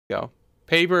Go.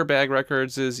 Paper Bag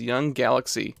Records is Young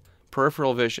Galaxy.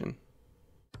 Peripheral Vision.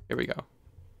 Here we go.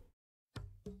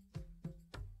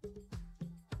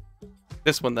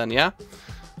 This one then, yeah?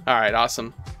 Alright,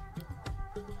 awesome.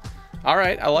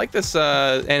 Alright, I like this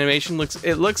animation. It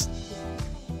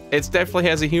definitely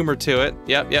has a humor to it.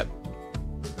 Yep, yep.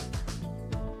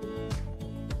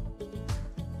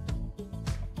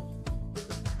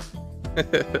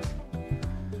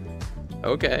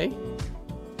 Okay.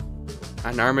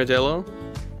 An armadillo.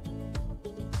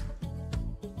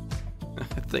 I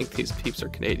think these peeps are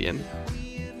Canadian.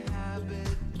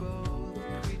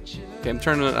 Okay, I'm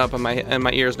turning it up on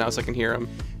my ears now so I can hear them.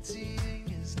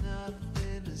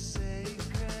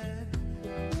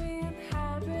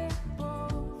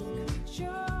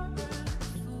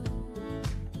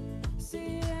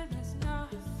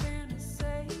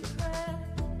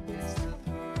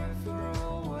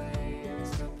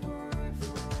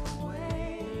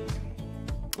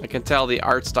 I can tell the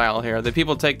art style here. The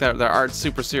people take their art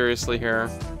super seriously here.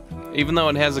 Even though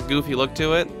it has a goofy look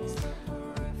to it.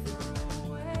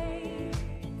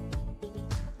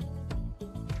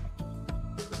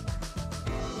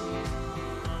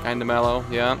 Kinda mellow,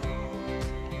 yeah.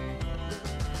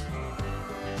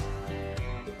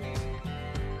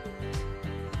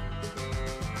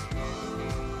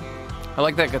 I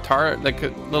like that guitar, that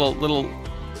little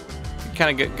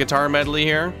kind of guitar medley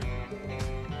here.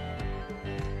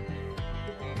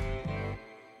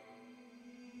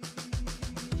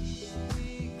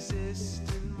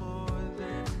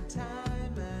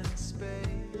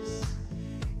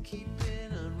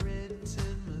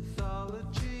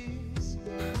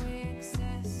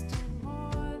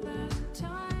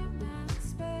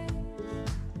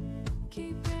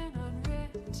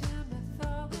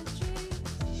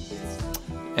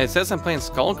 It says I'm playing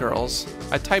Skullgirls.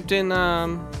 I typed in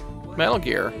Metal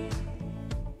Gear.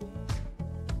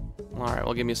 Alright,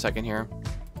 well, give me a second here.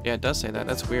 Yeah, it does say that.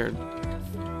 That's weird.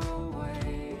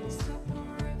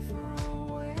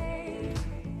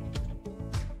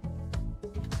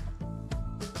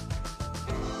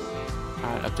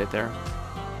 Alright, update there.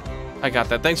 I got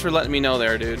that. Thanks for letting me know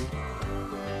there, dude.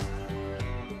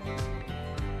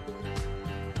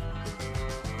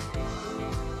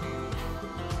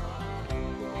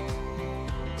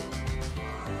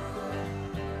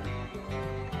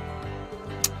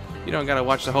 You don't gotta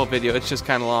watch the whole video, it's just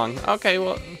kind of long. Okay,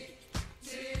 well,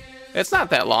 it's not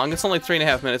that long. It's only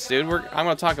 3.5 minutes, dude. I'm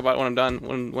gonna talk about it when I'm done,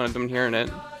 when I'm done hearing it.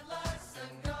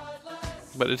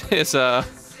 But it is a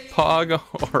pog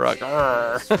or a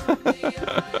grrr.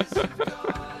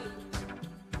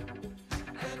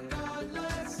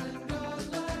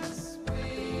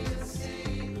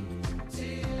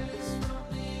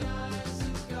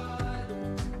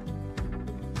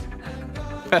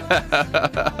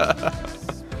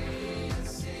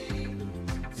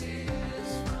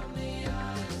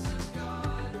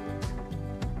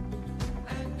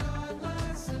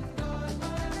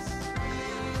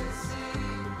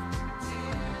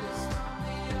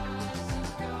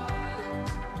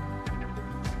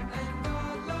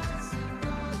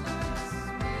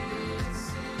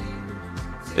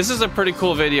 This is a pretty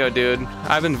cool video, dude.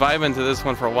 I've been vibing to this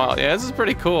one for a while. Yeah, this is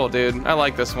pretty cool, dude. I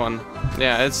like this one.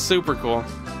 Yeah, it's super cool.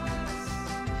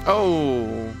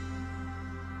 Oh.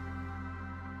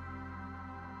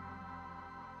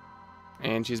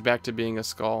 And she's back to being a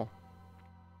skull.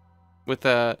 With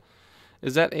a...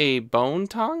 Is that a bone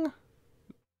tongue?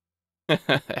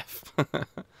 F.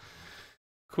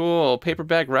 Cool.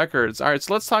 Paperback Records. Alright,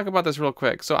 so let's talk about this real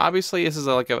quick. So obviously this is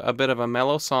like a bit of a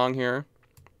mellow song here.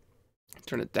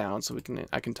 Turn it down so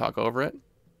I can talk over it a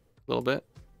little bit.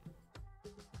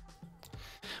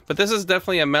 But this is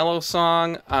definitely a mellow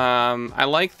song. I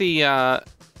like the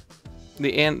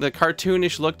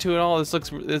cartoonish look to it all.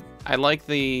 I like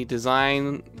the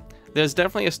design. There's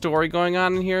definitely a story going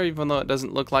on in here, even though it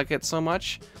doesn't look like it so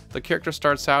much. The character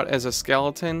starts out as a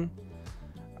skeleton,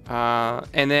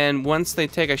 and then once they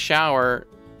take a shower,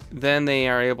 then they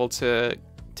are able to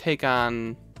take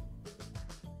on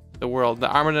the world. The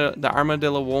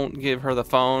armadillo won't give her the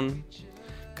phone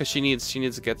because she needs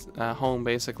to get home,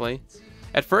 basically.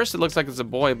 At first it looks like it's a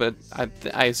boy, but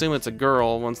I assume it's a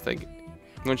girl when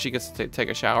she gets to take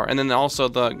a shower. And then also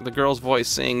the girl's voice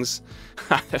sings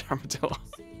that armadillo.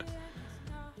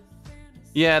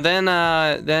 Yeah, then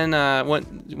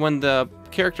when the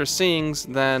character sings,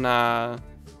 then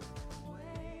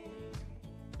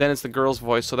it's the girl's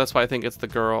voice, so that's why I think it's the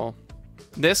girl.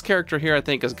 This character here I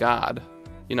think is God.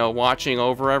 You know, watching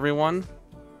over everyone,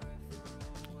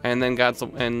 and then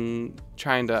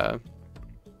trying to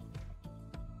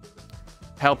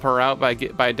help her out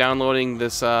by downloading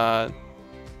this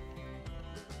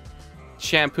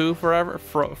shampoo forever,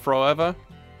 forever,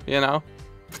 you know.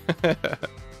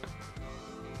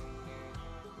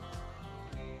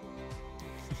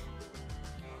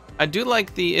 I do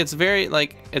like the. It's very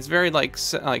like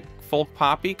folk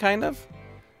poppy kind of.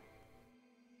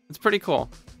 It's pretty cool.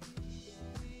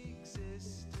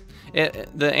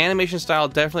 The animation style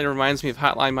definitely reminds me of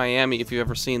Hotline Miami, if you've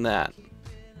ever seen that.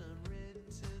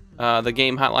 The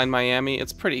game Hotline Miami.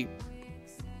 It's pretty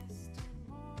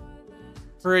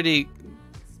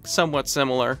somewhat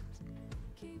similar.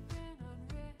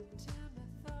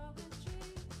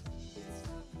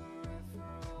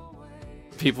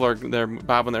 People they're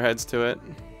bobbing their heads to it.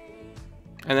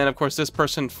 And then of course this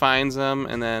person finds them,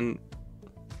 and then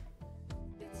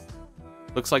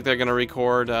looks like they're gonna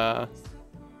record start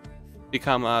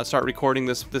recording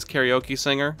this karaoke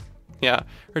singer. Yeah,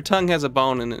 her tongue has a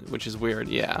bone in it, which is weird.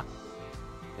 Yeah.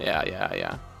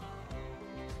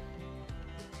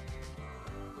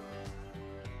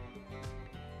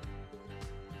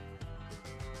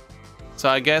 So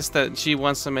I guess that she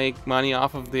wants to make money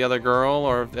off of the other girl,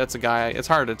 or if that's a guy. It's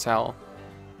hard to tell.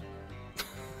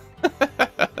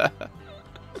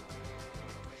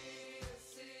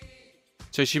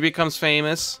 So she becomes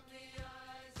famous.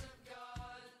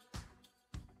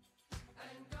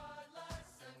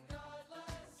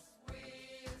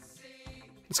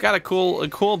 It's got a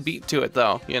cool beat to it,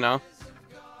 though, you know.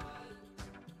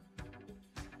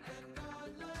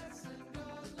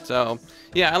 So,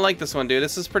 yeah, I like this one, dude.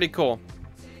 This is pretty cool.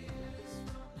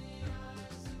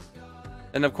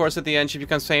 And of course, at the end, she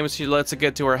becomes famous. She lets it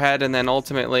get to her head, and then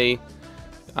ultimately,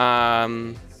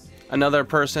 another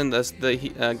person,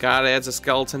 God adds a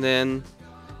skeleton in,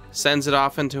 sends it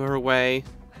off into her way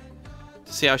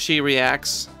to see how she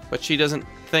reacts. But she doesn't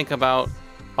think about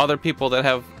other people that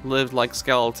have lived like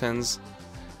skeletons,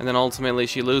 and then ultimately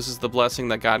she loses the blessing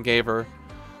that God gave her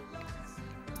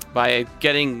by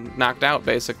getting knocked out,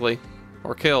 basically,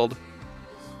 or killed.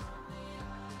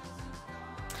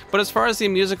 But as far as the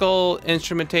musical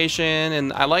instrumentation,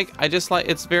 and I just like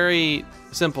it's very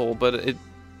simple, but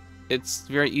it's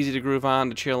very easy to groove on,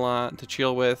 to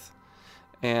chill with,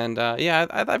 and yeah,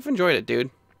 I've enjoyed it, dude.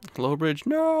 Low bridge,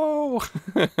 no.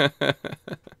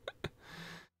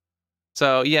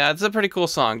 So yeah, it's a pretty cool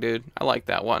song, dude. I like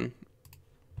that one.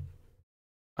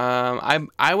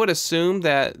 I would assume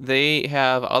that they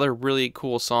have other really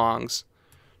cool songs.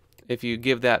 If you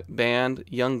give that band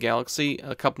Young Galaxy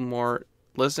a couple more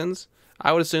listens,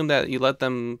 I would assume that you let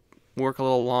them work a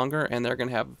little longer, and they're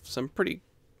gonna have some pretty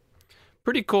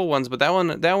cool ones. But that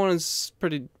one is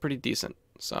pretty decent.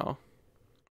 So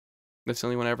that's the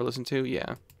only one I ever listened to.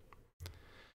 Yeah,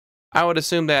 I would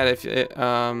assume that if it,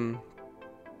 let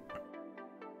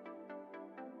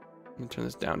me turn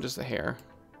this down just a hair.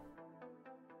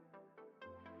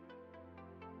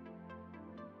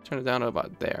 Turn it down to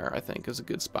about there, I think, is a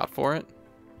good spot for it.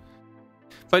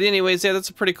 But anyways, yeah, that's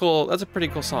a pretty cool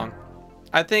song.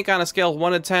 I think on a scale of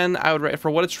 1 to 10, I would rate,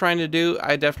 for what it's trying to do,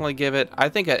 I definitely give it, I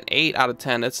think, an 8 out of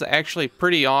 10. It's actually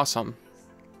pretty awesome.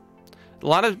 A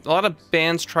lot of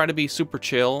bands try to be super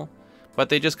chill, but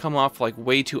they just come off like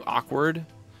way too awkward.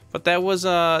 But that was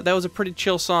a pretty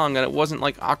chill song, and it wasn't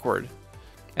like awkward.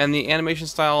 And the animation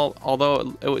style,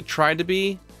 although it tried to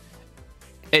be,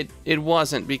 it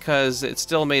wasn't, because it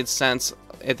still made sense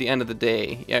at the end of the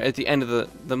day. Yeah, at the end of the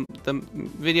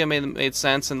video made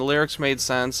sense, and the lyrics made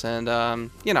sense, and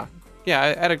you know, yeah,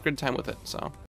 I had a good time with it. So